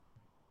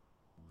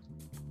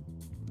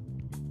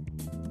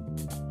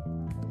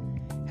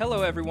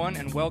Hello, everyone,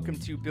 and welcome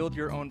to Build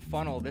Your Own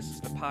Funnel. This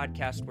is the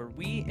podcast where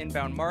we,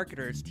 inbound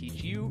marketers,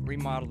 teach you,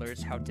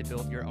 remodelers, how to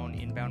build your own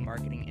inbound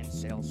marketing and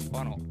sales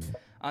funnel.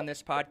 On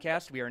this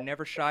podcast, we are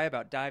never shy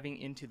about diving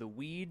into the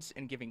weeds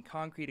and giving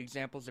concrete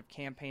examples of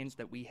campaigns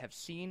that we have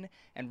seen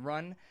and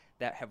run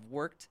that have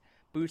worked,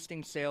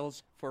 boosting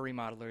sales for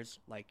remodelers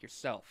like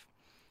yourself.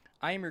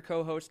 I am your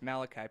co-host,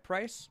 Malachi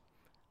Price.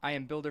 I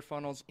am Builder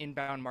Funnel's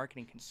inbound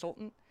marketing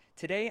consultant.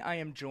 Today, I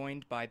am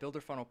joined by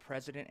Builder Funnel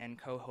president and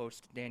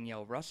co-host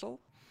Danielle Russell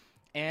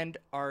and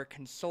our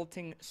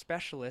consulting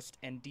specialist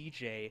and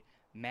DJ,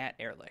 Matt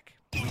Ehrlich.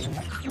 Hey,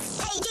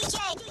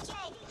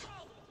 DJ!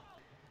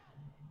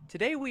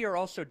 Today, we are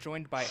also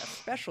joined by a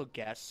special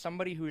guest,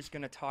 somebody who is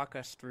going to talk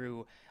us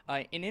through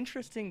an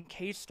interesting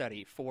case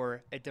study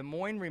for a Des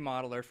Moines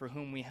remodeler for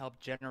whom we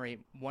helped generate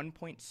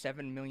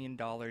 $1.7 million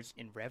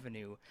in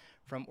revenue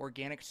from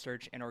organic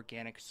search and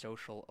organic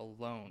social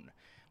alone.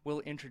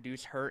 We'll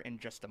introduce her in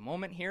just a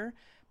moment here,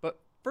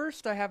 but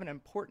first I have an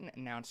important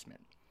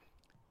announcement.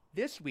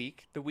 This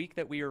week, the week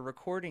that we are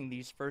recording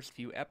these first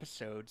few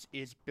episodes,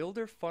 is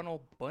Builder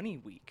Funnel Bunny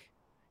Week.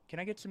 Can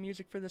I get some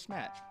music for this,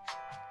 Matt?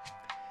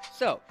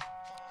 So,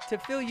 to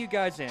fill you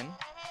guys in,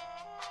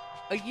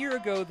 a year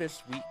ago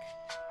this week,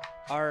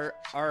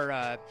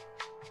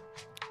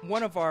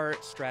 one of our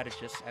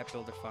strategists at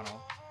Builder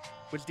Funnel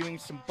was doing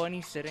some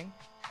bunny sitting,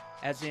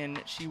 as in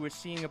she was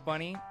seeing a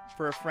bunny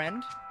for a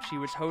friend. She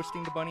was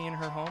hosting the bunny in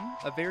her home,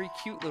 a very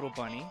cute little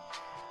bunny.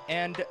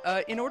 And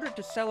in order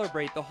to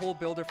celebrate, the whole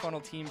Builder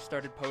Funnel team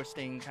started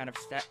posting kind of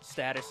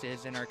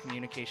statuses in our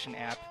communication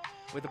app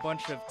with a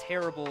bunch of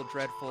terrible,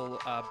 dreadful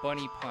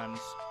bunny puns.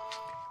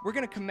 We're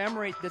going to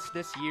commemorate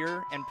this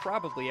year and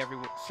probably every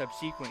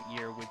subsequent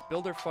year with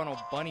Builder Funnel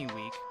Bunny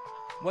Week.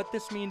 What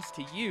this means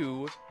to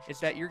you is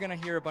that you're going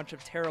to hear a bunch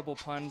of terrible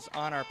puns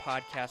on our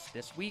podcast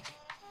this week.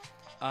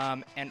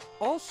 And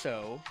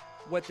also,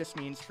 what this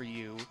means for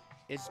you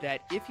is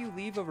that if you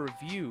leave a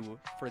review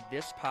for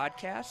this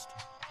podcast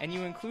and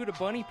you include a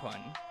bunny pun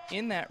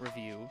in that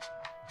review,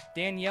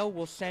 Danielle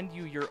will send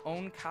you your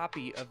own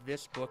copy of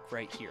this book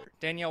right here.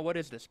 Danielle, what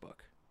is this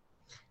book?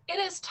 It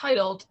is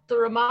titled The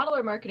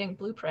Remodeler Marketing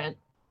Blueprint: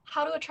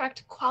 How to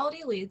Attract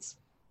Quality Leads,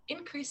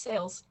 Increase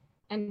Sales,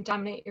 and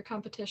Dominate Your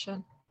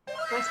Competition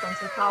by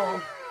Spencer Powell.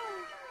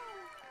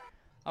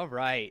 All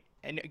right.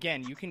 And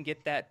again, you can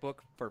get that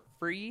book for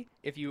free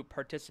if you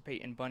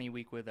participate in Bunny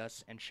Week with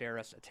us and share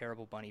us a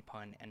terrible bunny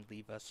pun and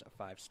leave us a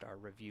 5-star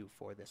review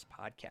for this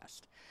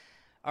podcast.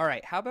 All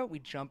right, how about we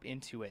jump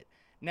into it?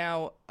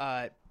 Now,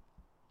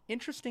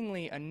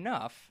 interestingly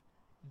enough,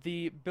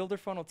 the Builder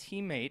Funnel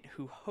teammate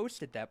who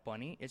hosted that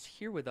bunny is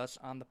here with us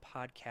on the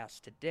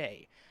podcast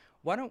today.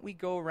 Why don't we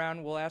go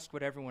around, we'll ask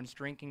what everyone's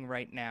drinking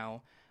right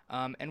now,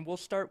 and we'll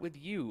start with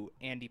you,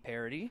 Andi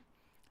Paradis.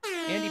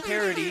 Andi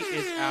Paradis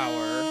is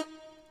our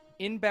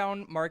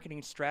inbound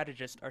marketing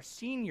strategist, our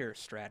senior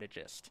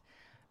strategist.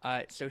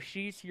 So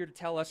she's here to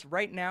tell us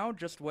right now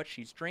just what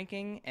she's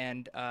drinking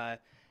and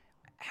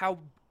how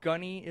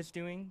Gunny is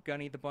doing,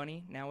 Gunny the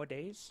bunny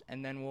nowadays,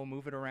 and then we'll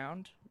move it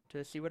around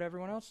to see what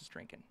everyone else is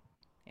drinking.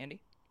 Andi?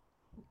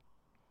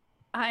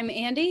 I'm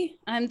Andi.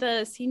 I'm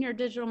the senior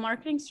digital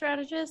marketing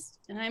strategist,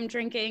 and I'm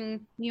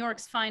drinking New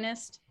York's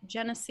finest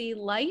Genesee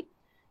Light.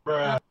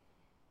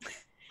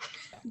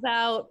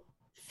 About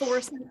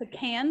 4 cents a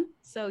can,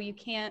 so you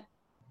can't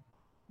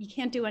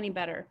do any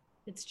better.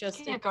 It's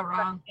just Can't go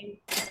wrong.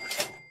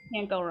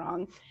 Can't go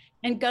wrong.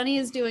 And Gunny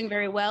is doing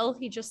very well.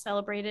 He just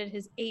celebrated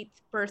his 8th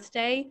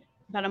birthday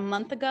about a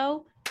month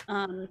ago.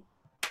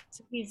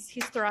 So he's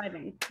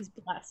thriving. He's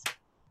blessed.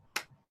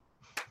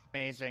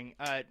 Amazing.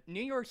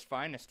 New York's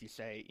finest, you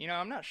say. You know,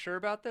 I'm not sure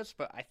about this,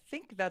 but I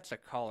think that's a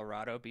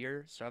Colorado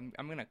beer, so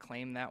I'm going to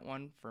claim that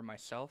one for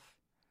myself.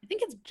 I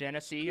think it's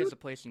Genesee is a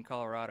place in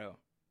Colorado.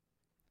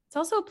 It's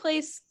also a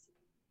place.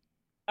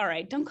 All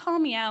right, don't call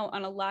me out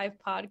on a live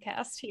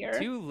podcast here.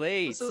 Too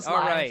late. All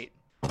live. Right.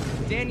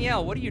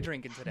 Danielle, what are you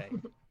drinking today?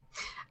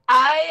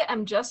 I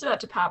am just about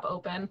to pop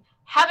open.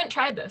 Haven't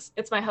tried this.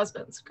 It's my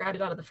husband's. Grabbed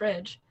it out of the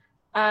fridge.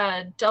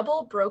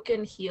 Double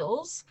Broken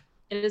Heels.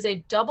 It is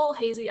a double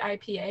hazy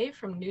IPA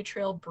from New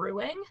Trail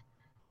Brewing.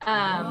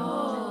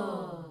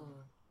 I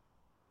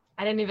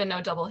didn't even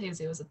know double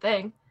hazy was a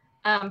thing.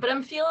 But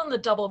I'm feeling the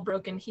double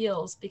broken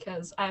heels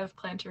because I have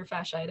plantar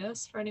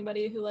fasciitis. For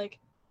anybody who,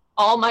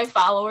 all my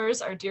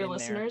followers are dear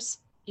listeners.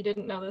 You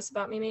didn't know this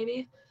about me,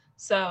 maybe.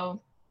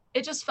 So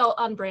it just felt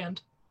on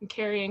brand. I'm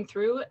carrying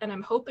through, and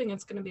I'm hoping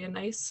it's going to be a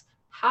nice,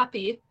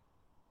 happy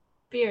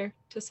beer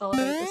to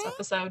celebrate this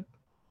episode.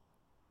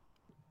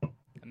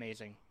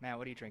 Amazing. Matt,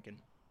 what are you drinking?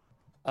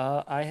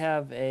 I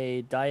have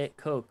a Diet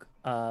Coke,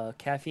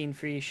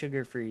 caffeine-free,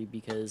 sugar-free,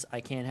 because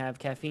I can't have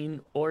caffeine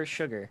or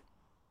sugar.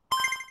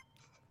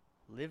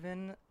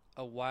 Living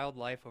a wild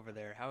life over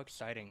there. How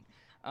exciting.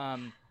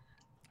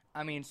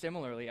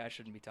 Similarly, I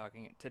shouldn't be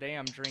talking. Today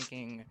I'm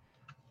drinking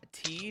a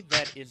tea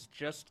that is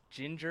just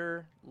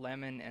ginger,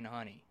 lemon, and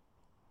honey.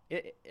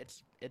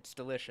 It's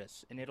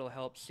delicious, and it'll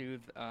help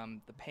soothe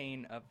the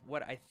pain of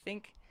what I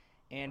think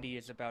Andi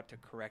is about to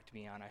correct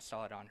me on. I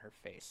saw it on her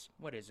face.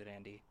 What is it,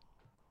 Andi?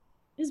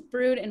 is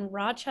brewed in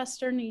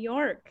Rochester, New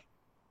York.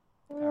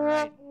 All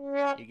right,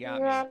 you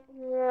got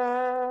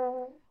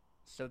me.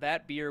 So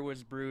that beer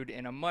was brewed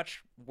in a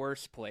much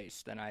worse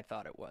place than I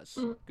thought it was.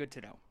 Good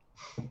to know.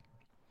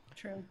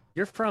 True.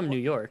 You're from New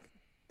York.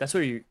 That's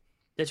where you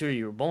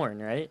were born,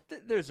 right?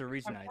 There's a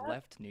reason I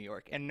left New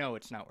York. And no,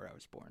 it's not where I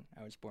was born.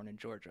 I was born in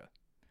Georgia.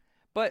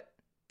 But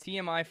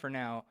TMI for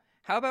now.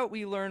 How about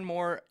we learn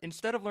more,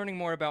 instead of learning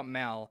more about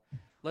Mal,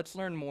 let's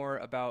learn more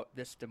about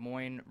this Des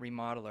Moines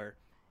remodeler.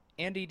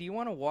 Andi, do you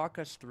want to walk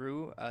us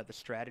through the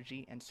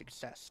strategy and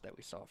success that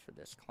we saw for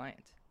this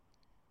client?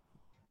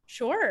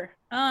 Sure.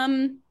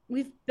 I've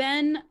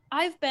been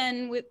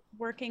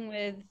working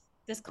with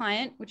this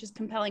client, which is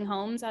Compelling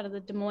Homes out of the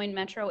Des Moines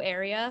metro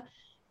area,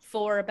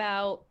 for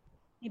about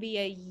maybe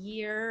a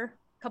year,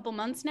 couple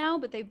months now,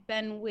 but they've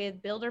been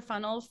with Builder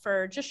Funnel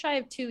for just shy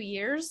of 2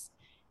 years.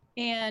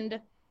 And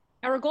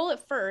our goal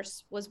at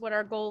first was what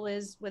our goal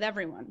is with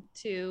everyone,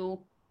 to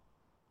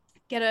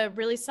get a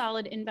really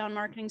solid inbound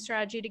marketing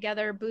strategy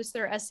together, boost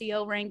their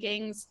SEO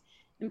rankings,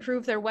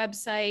 improve their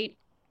website,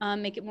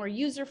 make it more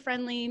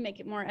user-friendly, make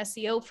it more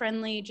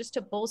SEO-friendly, just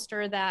to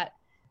bolster that,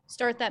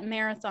 start that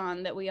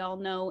marathon that we all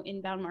know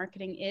inbound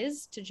marketing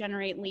is, to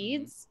generate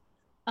leads.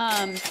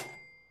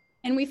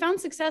 And we found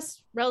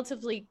success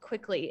relatively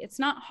quickly. It's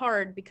not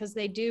hard because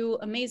they do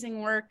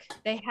amazing work.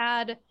 They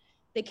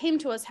came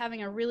to us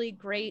having a really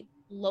great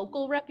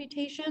local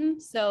reputation.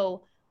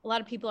 So a lot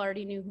of people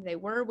already knew who they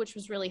were, which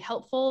was really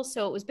helpful.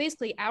 So it was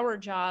basically our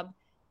job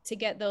to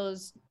get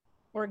those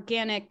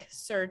organic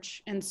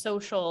search and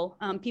social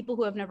people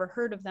who have never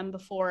heard of them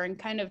before, and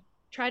kind of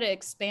try to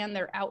expand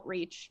their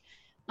outreach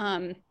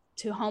to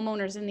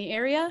homeowners in the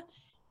area.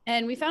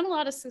 And we found a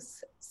lot of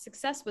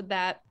success with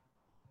that.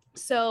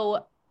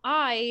 So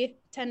I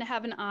tend to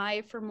have an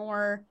eye for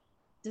more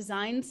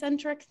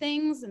design-centric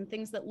things and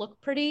things that look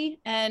pretty.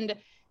 And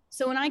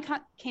so when I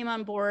came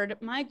on board,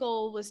 my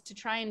goal was to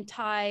try and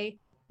tie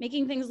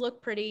making things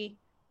look pretty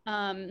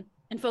and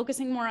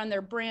focusing more on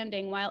their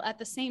branding, while at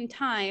the same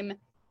time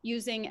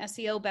using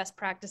SEO best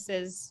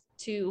practices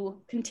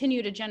to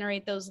continue to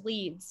generate those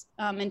leads,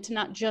 and to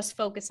not just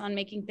focus on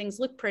making things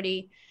look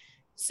pretty.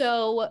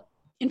 So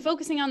in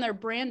focusing on their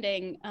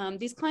branding,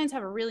 these clients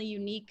have a really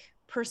unique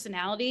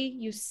personality.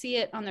 You see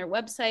it on their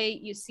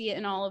website, you see it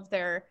in all of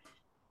their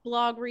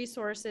blog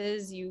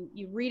resources, you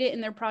read it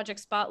in their project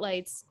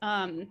spotlights.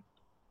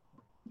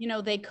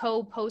 They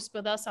co-post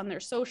with us on their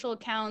social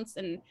accounts,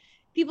 and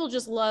people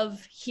just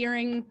love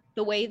hearing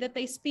the way that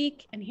they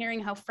speak and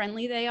hearing how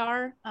friendly they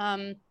are.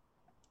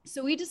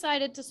 So we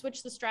decided to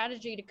switch the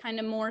strategy to kind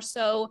of more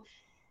so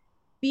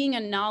being a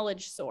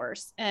knowledge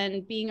source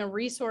and being a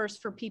resource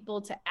for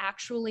people to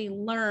actually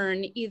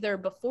learn, either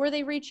before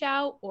they reach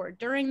out or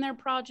during their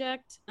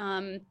project,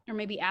 or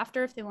maybe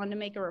after if they wanted to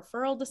make a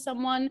referral to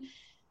someone.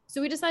 So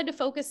we decided to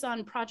focus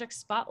on project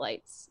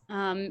spotlights,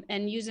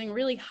 and using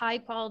really high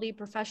quality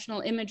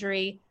professional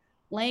imagery,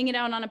 laying it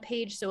out on a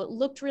page so it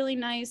looked really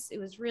nice, it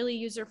was really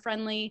user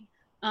friendly,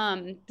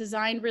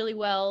 designed really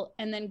well,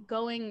 and then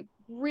going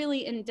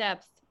really in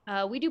depth.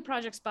 We do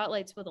project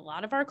spotlights with a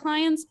lot of our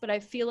clients, but I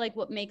feel like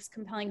what makes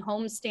Compelling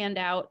Homes stand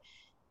out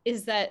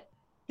is that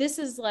this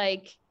is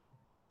like,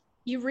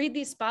 you read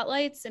these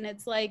spotlights and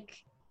it's like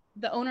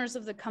the owners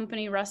of the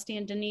company, Rusty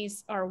and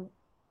Denise, are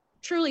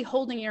truly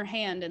holding your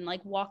hand and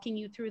like walking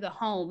you through the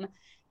home.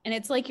 And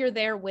it's like you're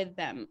there with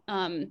them.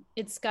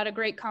 It's got a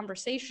great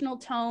conversational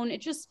tone.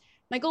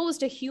 My goal was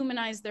to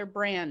humanize their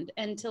brand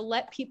and to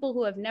let people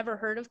who have never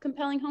heard of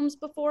Compelling Homes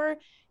before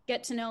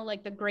get to know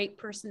like the great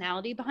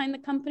personality behind the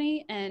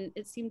company. And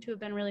it seemed to have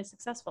been really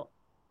successful.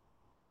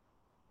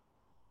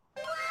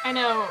 I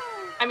know.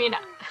 I mean,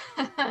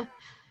 I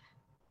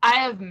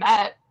have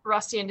met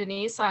Rusty and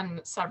Denise on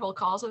several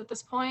calls at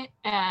this point,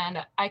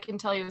 and I can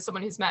tell you, as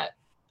someone who's met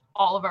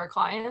all of our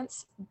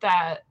clients,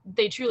 that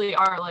they truly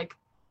are like,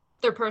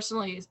 their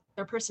personalities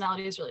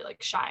really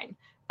like shine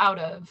out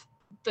of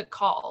the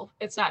call.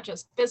 It's not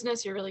just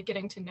business, you're really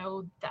getting to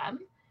know them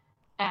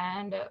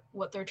and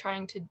what they're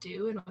trying to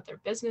do and what their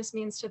business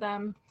means to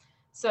them.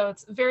 So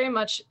it's very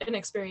much an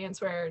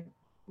experience where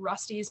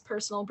Rusty's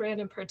personal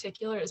brand in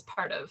particular is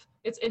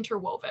it's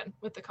interwoven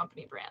with the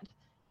company brand.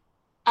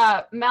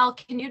 Mal,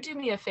 can you do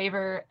me a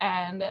favor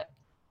and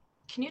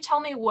can you tell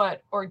me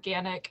what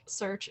organic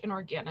search and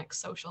organic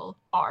social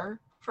are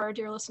for our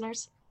dear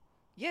listeners?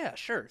 Yeah,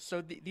 sure.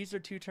 So these are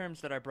two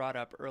terms that I brought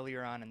up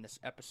earlier on in this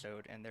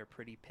episode, and they're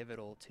pretty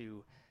pivotal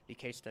to the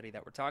case study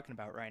that we're talking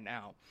about right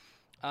now.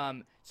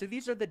 So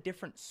these are the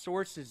different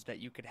sources that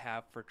you could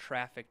have for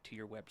traffic to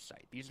your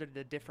website. These are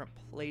the different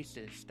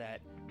places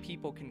that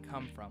people can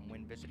come from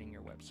when visiting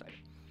your website.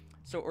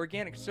 So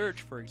organic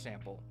search, for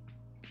example,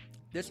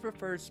 this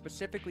refers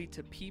specifically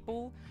to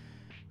people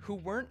who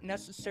weren't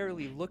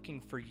necessarily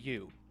looking for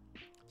you.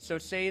 So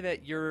say that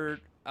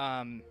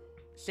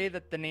say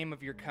that the name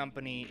of your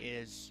company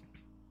is,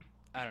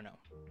 I don't know,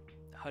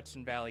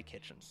 Hudson Valley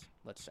Kitchens,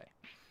 let's say.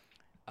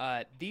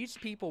 These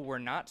people were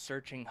not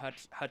searching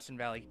Hudson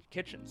Valley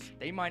Kitchens.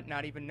 They might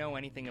not even know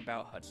anything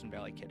about Hudson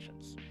Valley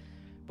Kitchens.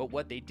 But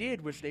what they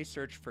did was they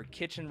searched for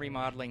kitchen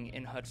remodeling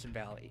in Hudson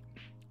Valley,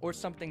 or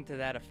something to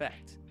that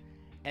effect.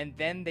 And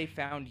then they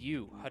found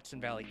you, Hudson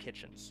Valley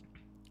Kitchens,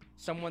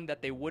 someone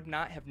that they would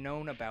not have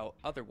known about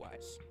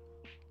otherwise.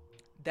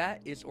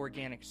 That is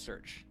organic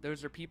search.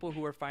 Those are people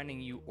who are finding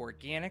you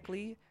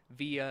organically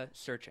via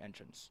search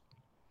engines.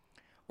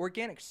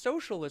 Organic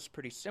social is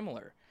pretty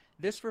similar.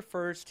 This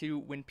refers to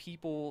when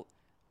people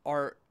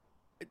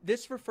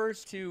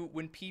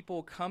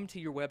come to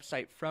your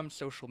website from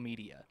social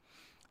media.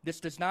 This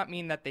does not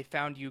mean that they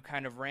found you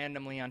kind of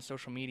randomly on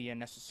social media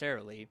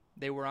necessarily.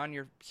 They were on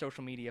your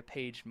social media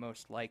page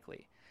most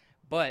likely.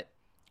 But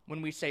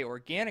when we say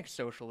organic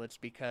social, it's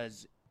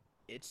because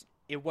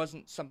it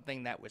wasn't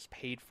something that was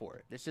paid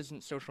for. This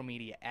isn't social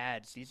media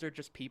ads. These are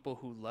just people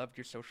who loved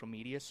your social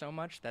media so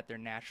much that they're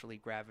naturally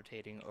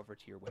gravitating over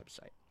to your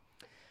website.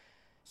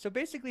 So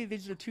basically,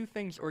 these are two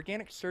things,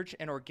 organic search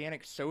and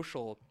organic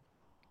social.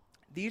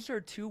 These are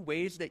two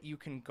ways that you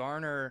can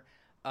garner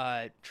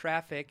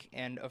traffic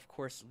and, of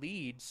course,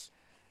 leads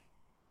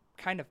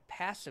kind of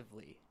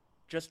passively,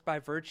 just by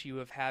virtue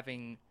of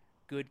having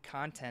good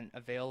content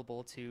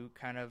available to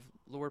kind of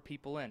lure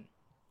people in.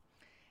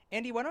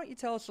 Andi, why don't you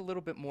tell us a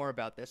little bit more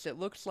about this? It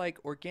looks like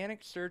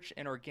organic search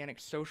and organic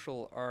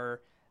social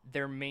are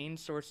their main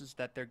sources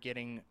that they're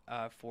getting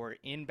for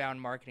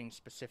inbound marketing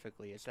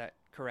specifically. Is that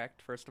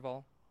correct, first of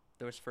all,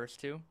 those first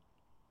two?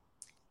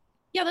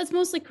 Yeah, that's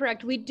mostly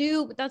correct. We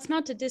do, that's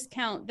not to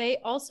discount. They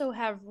also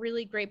have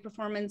really great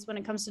performance when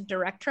it comes to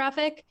direct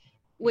traffic,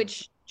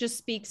 which just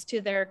speaks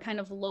to their kind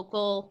of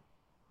local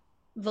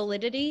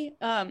validity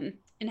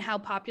and how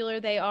popular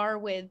they are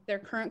with their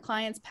current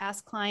clients,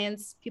 past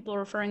clients, people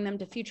referring them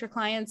to future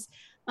clients.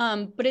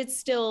 But it's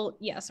still,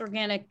 yes,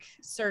 organic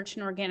search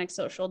and organic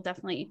social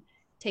definitely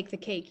take the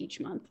cake each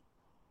month.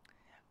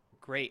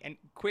 Great. And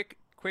quick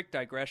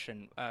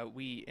digression.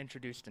 We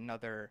introduced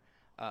another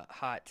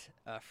hot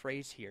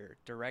phrase here,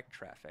 direct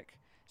traffic.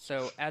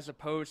 So as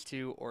opposed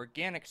to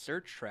organic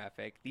search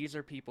traffic, these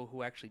are people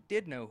who actually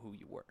did know who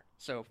you were.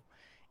 So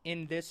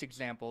in this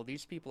example,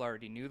 these people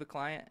already knew the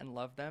client and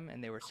loved them,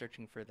 and they were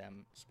searching for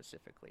them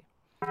specifically.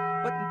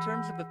 But in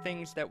terms of the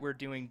things that we're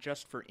doing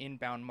just for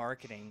inbound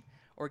marketing,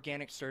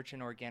 organic search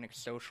and organic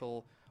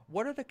social,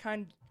 what are the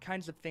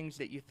kinds of things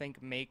that you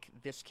think make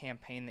this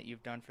campaign that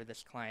you've done for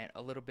this client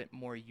a little bit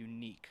more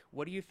unique?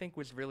 What do you think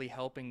was really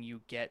helping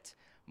you get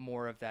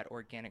more of that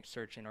organic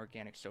search and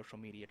organic social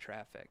media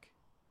traffic?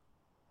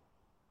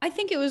 I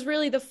think it was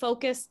really the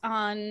focus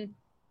on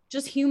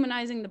just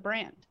humanizing the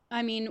brand.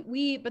 I mean,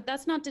 but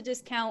that's not to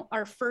discount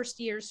our first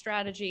year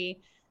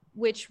strategy,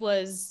 which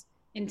was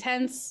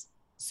intense,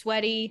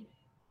 sweaty,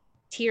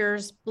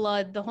 tears,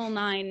 blood, the whole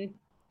nine,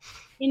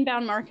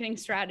 inbound marketing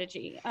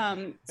strategy.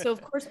 So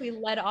of course we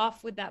led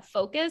off with that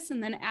focus.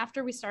 And then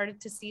after we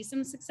started to see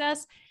some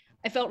success,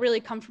 I felt really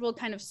comfortable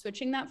kind of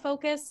switching that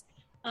focus.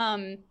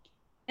 And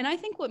I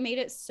think what made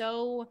it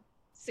so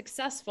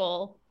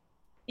successful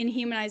in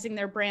humanizing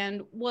their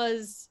brand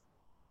was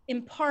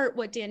in part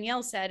what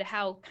Danielle said,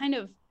 how kind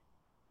of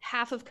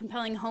half of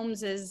Compelling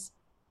Homes'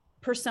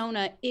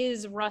 persona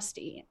is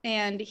Rusty.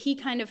 And he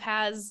kind of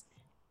has,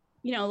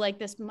 you know, like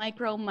this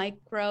micro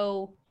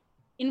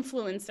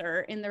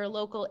influencer in their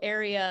local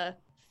area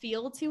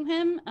feel to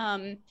him.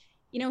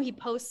 You know, he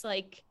posts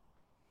like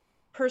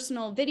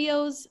personal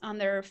videos on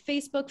their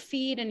Facebook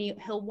feed, and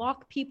he'll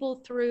walk people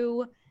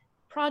through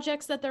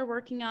projects that they're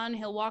working on.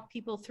 He'll walk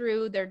people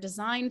through their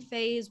design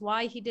phase,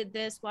 why he did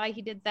this, why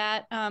he did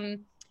that.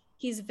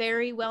 He's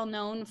very well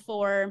known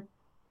for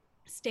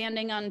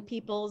standing on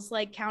people's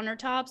like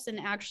countertops and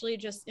actually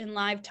just in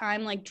live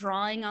time, like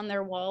drawing on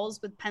their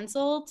walls with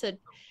pencil to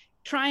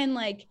try and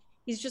like,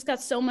 he's just got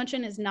so much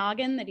in his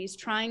noggin that he's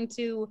trying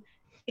to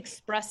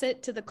express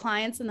it to the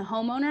clients and the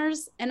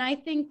homeowners. And I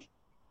think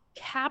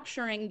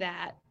capturing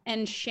that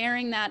and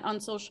sharing that on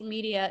social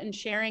media and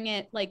sharing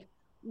it, like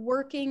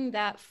working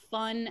that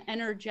fun,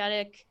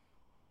 energetic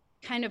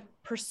kind of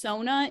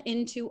persona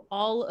into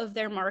all of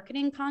their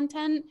marketing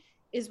content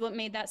is what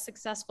made that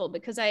successful.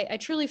 Because I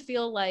truly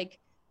feel like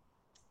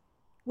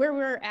where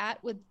we're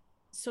at with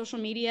social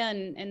media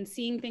and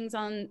seeing things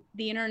on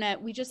the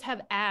internet, we just have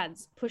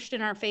ads pushed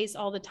in our face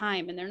all the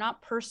time, and they're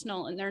not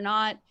personal, and they're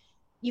not,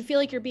 you feel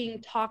like you're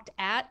being talked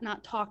at,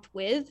 not talked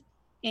with.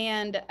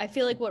 And I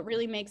feel like what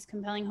really makes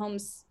Compelling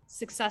Homes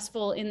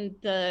successful in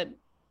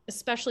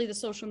especially the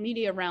social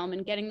media realm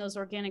and getting those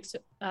organic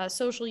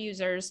social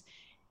users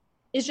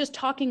is just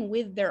talking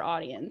with their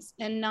audience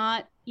and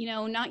not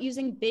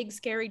using big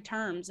scary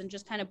terms, and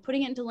just kind of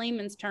putting it into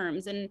layman's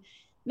terms and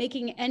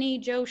making any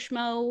Joe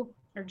Schmo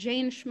or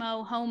Jane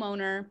Schmo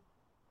homeowner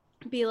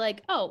be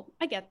like, oh,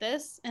 I get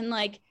this. And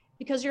like,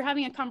 because you're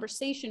having a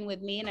conversation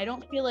with me and I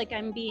don't feel like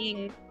I'm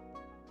being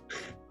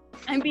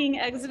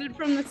exited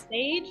from the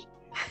stage,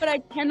 but I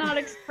cannot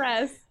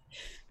express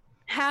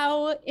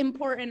how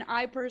important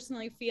I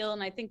personally feel,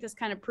 and I think this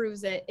kind of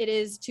proves it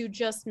is to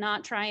just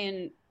not try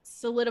and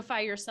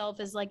solidify yourself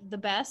as like the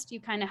best.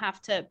 You kind of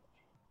have to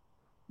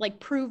like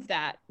prove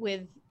that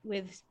with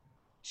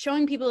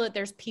showing people that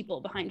there's people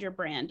behind your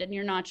brand and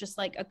you're not just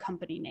like a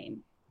company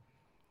name.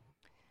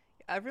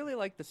 I really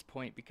like this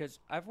point because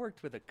I've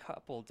worked with a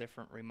couple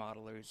different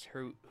remodelers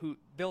who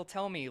they'll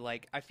tell me,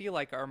 like, I feel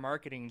like our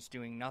marketing's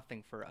doing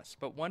nothing for us,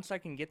 but once I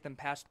can get them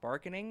past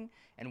marketing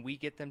and we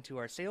get them to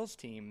our sales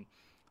team,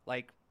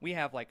 like, we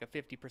have like a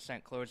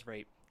 50% close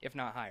rate, if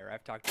not higher.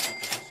 I've talked to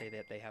people who say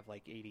that they have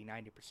like 80,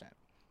 90%.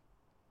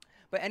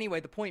 But anyway,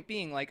 the point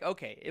being, like,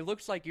 okay, it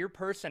looks like your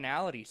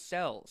personality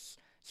sells,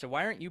 so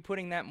why aren't you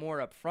putting that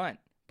more up front?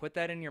 Put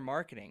that in your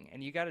marketing.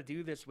 And you got to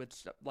do this with,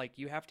 like,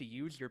 you have to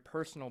use your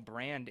personal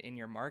brand in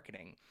your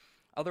marketing.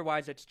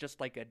 Otherwise, it's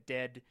just like a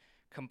dead,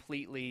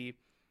 completely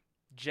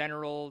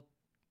general,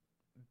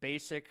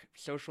 basic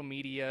social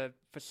media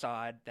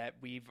facade that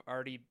we've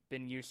already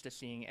been used to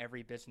seeing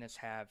every business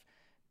have.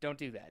 Don't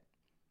do that.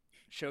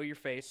 Show your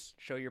face,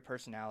 show your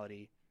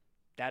personality.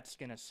 That's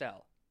going to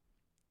sell.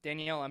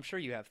 Danielle, I'm sure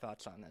you have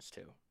thoughts on this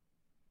too.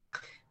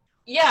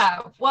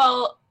 Yeah,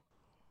 well,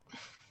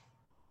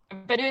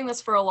 I've been doing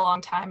this for a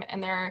long time,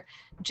 and they're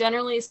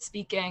generally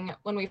speaking,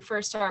 when we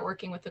first start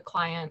working with a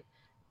client,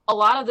 a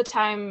lot of the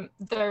time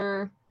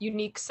their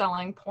unique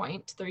selling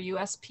point, their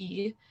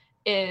USP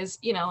is,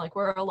 you know, like,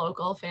 we're a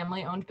local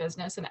family-owned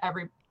business, and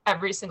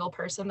every single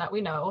person that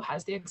we know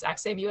has the exact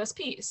same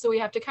USP. So we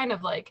have to kind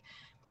of like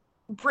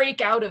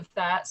break out of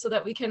that so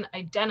that we can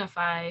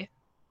identify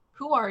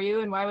who are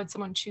you and why would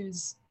someone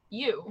choose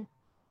you.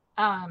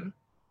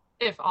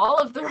 If all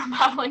of the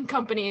remodeling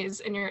companies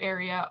in your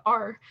area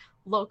are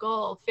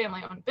local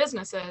family-owned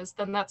businesses,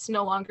 then that's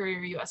no longer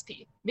your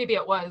USP. Maybe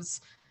it was,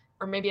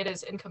 or maybe it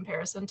is in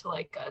comparison to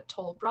like a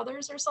Toll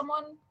Brothers or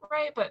someone,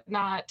 right? But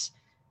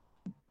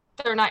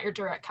they're not your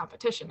direct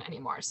competition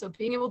anymore. So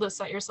being able to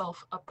set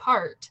yourself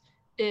apart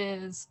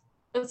it's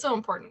so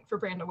important for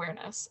brand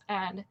awareness.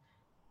 And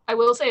I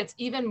will say it's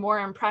even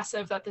more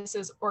impressive that this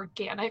is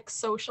organic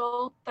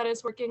social that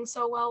is working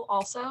so well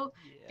also,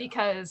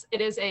 because it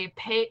is a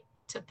pay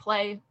to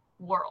play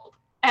world.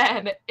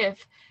 And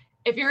if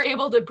you're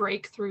able to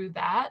break through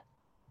that,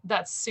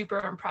 that's super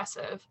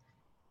impressive.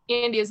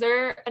 Andi, is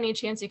there any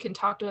chance you can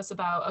talk to us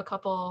about a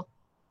couple,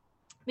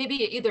 maybe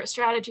either a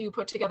strategy you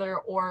put together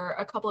or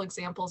a couple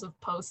examples of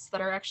posts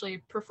that are actually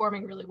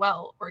performing really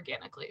well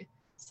organically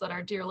so that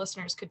our dear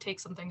listeners could take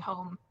something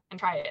home and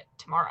try it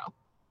tomorrow?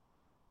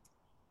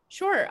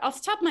 Sure.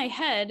 Off the top of my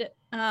head,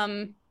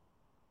 I'm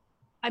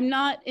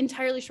not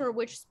entirely sure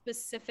which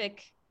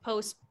specific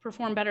posts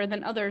perform better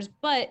than others,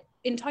 but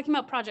in talking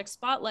about project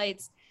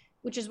spotlights,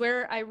 which is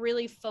where I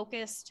really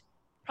focused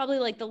probably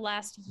like the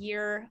last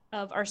year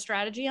of our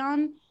strategy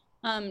on,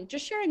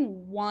 just sharing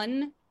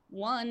one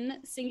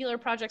singular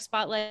project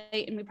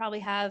spotlight, and we probably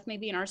have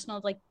maybe an arsenal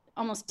of like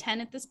almost 10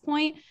 at this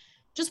point.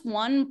 Just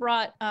one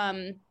brought,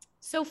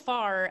 so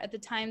far at the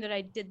time that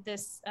I did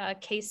this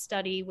case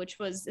study, which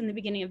was in the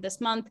beginning of this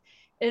month,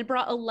 it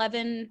brought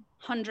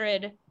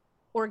 1,100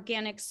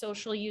 organic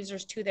social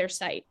users to their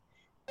site.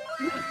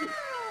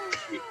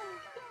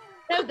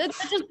 that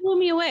just blew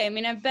me away. I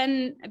mean, I've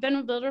been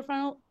with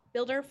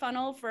Builder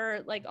Funnel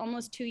for like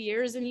almost 2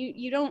 years, and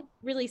you don't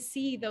really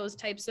see those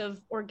types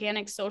of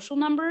organic social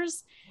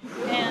numbers.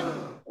 And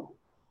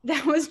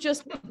that was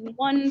just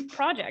one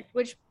project,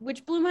 which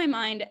blew my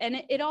mind.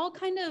 And it all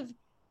kind of,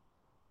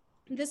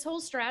 this whole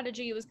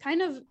strategy was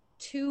kind of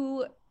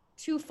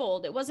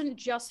twofold. It wasn't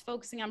just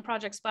focusing on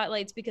project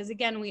spotlights, because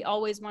again, we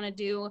always want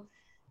to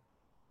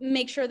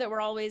make sure that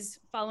we're always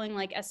following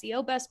like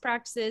SEO best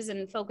practices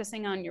and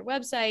focusing on your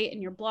website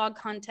and your blog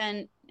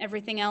content,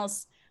 everything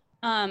else.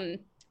 So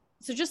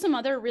just some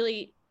other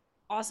really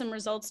awesome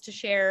results to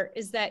share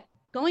is that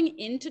going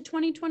into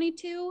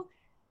 2022,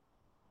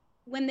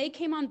 when they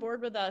came on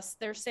board with us,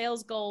 their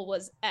sales goal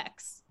was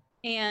X,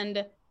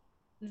 and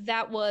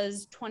that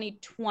was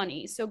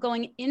 2020. So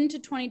going into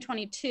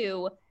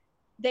 2022,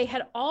 they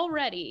had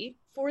already,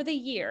 for the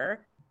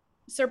year,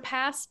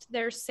 surpassed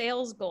their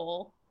sales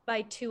goal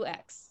by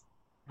 2x.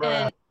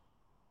 Right.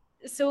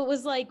 And so it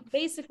was like,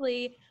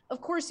 basically,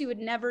 of course you would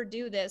never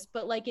do this,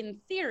 but like in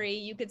theory,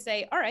 you could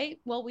say, all right,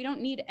 well, we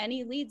don't need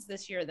any leads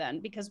this year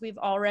then, because we've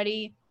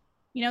already,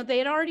 they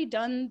had already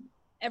done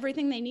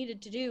everything they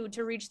needed to do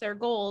to reach their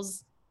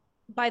goals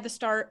by the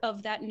start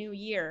of that new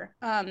year.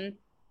 And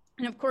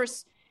of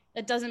course,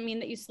 that doesn't mean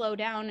that you slow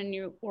down and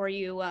you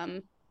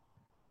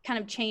kind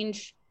of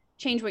change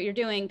what you're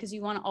doing, because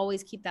you want to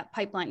always keep that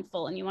pipeline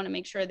full, and you want to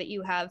make sure that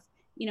you have,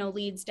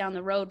 leads down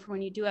the road for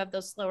when you do have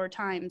those slower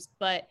times.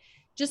 But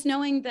just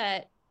knowing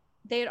that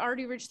they had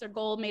already reached their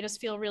goal made us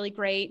feel really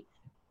great.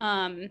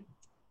 And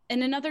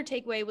another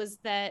takeaway was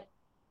that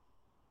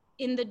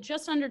in the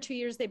just under 2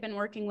 years they've been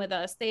working with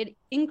us, they had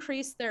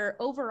increased their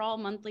overall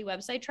monthly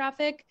website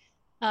traffic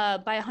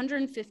by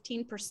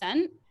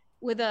 115%,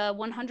 with a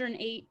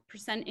 108%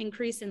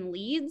 increase in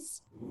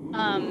leads.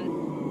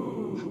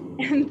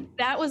 And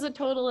that was a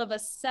total of a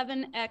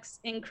 7x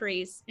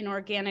increase in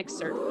organic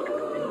search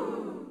traffic.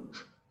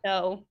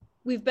 So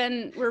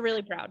we're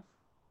really proud.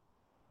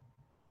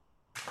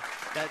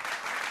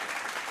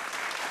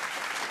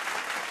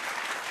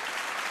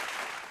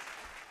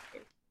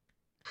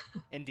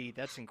 Indeed,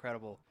 that's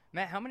incredible.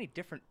 Matt, how many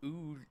different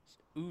oohs,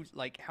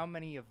 like how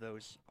many of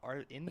those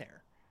are in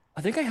there?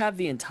 I think I have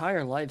the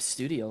entire live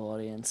studio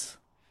audience.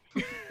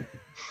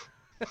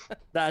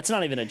 That's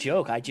not even a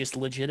joke. I just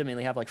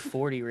legitimately have like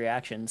 40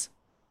 reactions.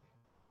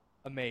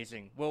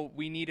 Amazing. Well,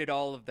 we needed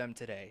all of them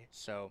today,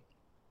 so.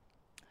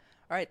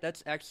 All right,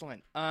 that's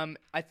excellent.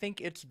 I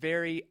think it's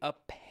very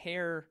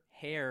apparent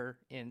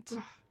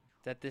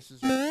that this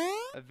is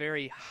a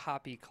very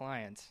hoppy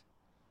client.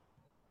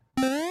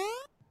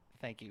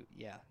 Thank you.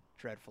 Yeah,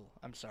 dreadful.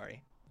 I'm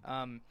sorry.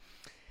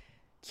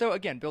 So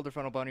again, Builder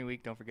Funnel Bunny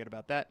Week. Don't forget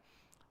about that.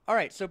 All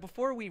right, so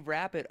before we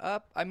wrap it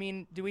up, I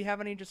mean, do we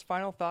have any just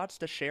final thoughts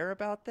to share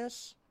about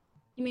this?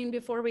 You mean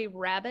before we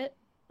wrap it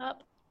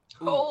up?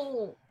 Ooh.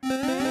 Oh,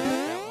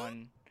 That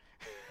one.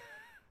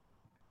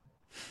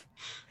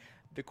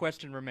 The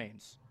question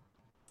remains.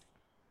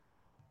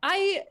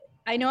 I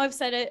know I've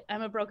said it,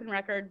 I'm a broken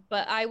record,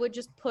 but I would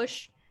just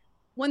push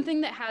one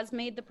thing that has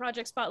made the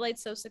Project Spotlight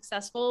so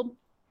successful,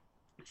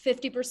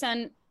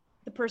 50%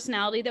 the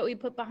personality that we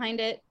put behind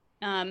it,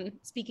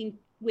 speaking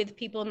with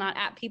people, not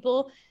at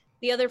people.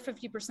 The other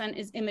 50%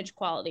 is image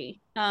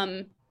quality.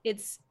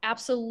 It's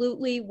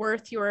absolutely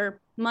worth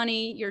your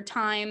money, your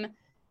time,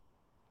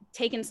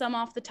 taking some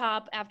off the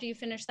top after you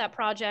finish that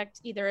project,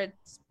 either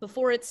it's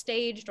before it's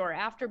staged or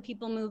after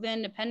people move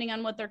in, depending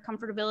on what their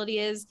comfortability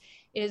is.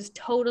 It is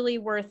totally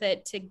worth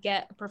it to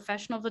get a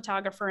professional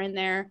photographer in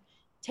there,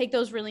 take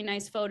those really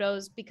nice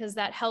photos, because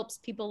that helps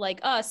people like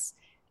us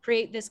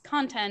create this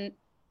content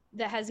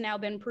that has now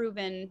been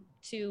proven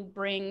to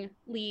bring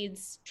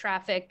leads,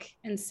 traffic,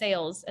 and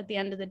sales at the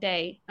end of the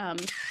day,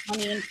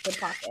 money into the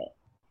pocket.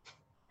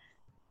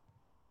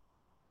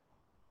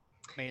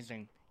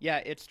 Amazing. Yeah,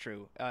 it's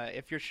true.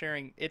 If you're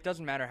sharing, it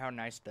doesn't matter how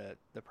nice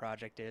the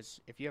project is.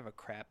 If you have a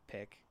crap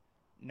pic,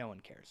 no one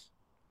cares.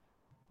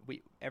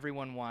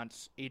 Everyone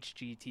wants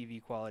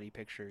HGTV quality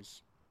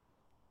pictures,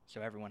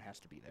 so everyone has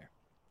to be there.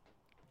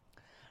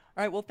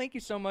 All right, well, thank you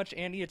so much,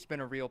 Andi. It's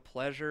been a real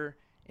pleasure.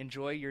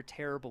 Enjoy your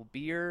terrible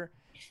beer.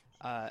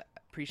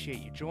 Appreciate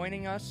you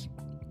joining us.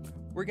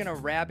 We're going to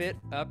wrap it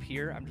up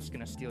here. I'm just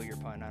going to steal your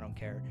pun. I don't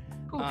care.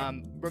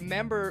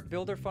 Remember,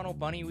 Builder Funnel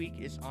Bunny Week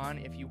is on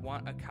if you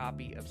want a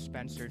copy of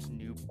Spencer's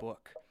new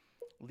book.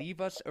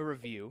 Leave us a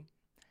review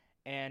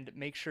and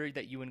make sure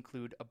that you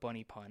include a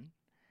bunny pun.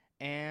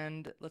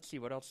 And let's see,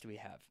 what else do we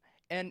have?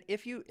 And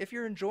if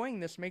you're enjoying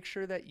this, make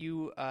sure that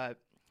you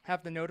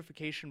have the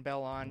notification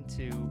bell on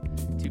to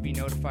be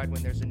notified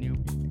when there's a new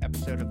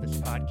episode of this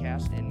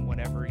podcast in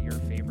whatever your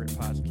favorite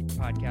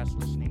podcast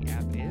listening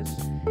app is.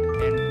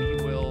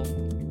 And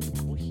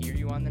we'll hear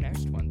you on the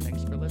next one.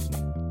 Thanks for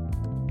listening.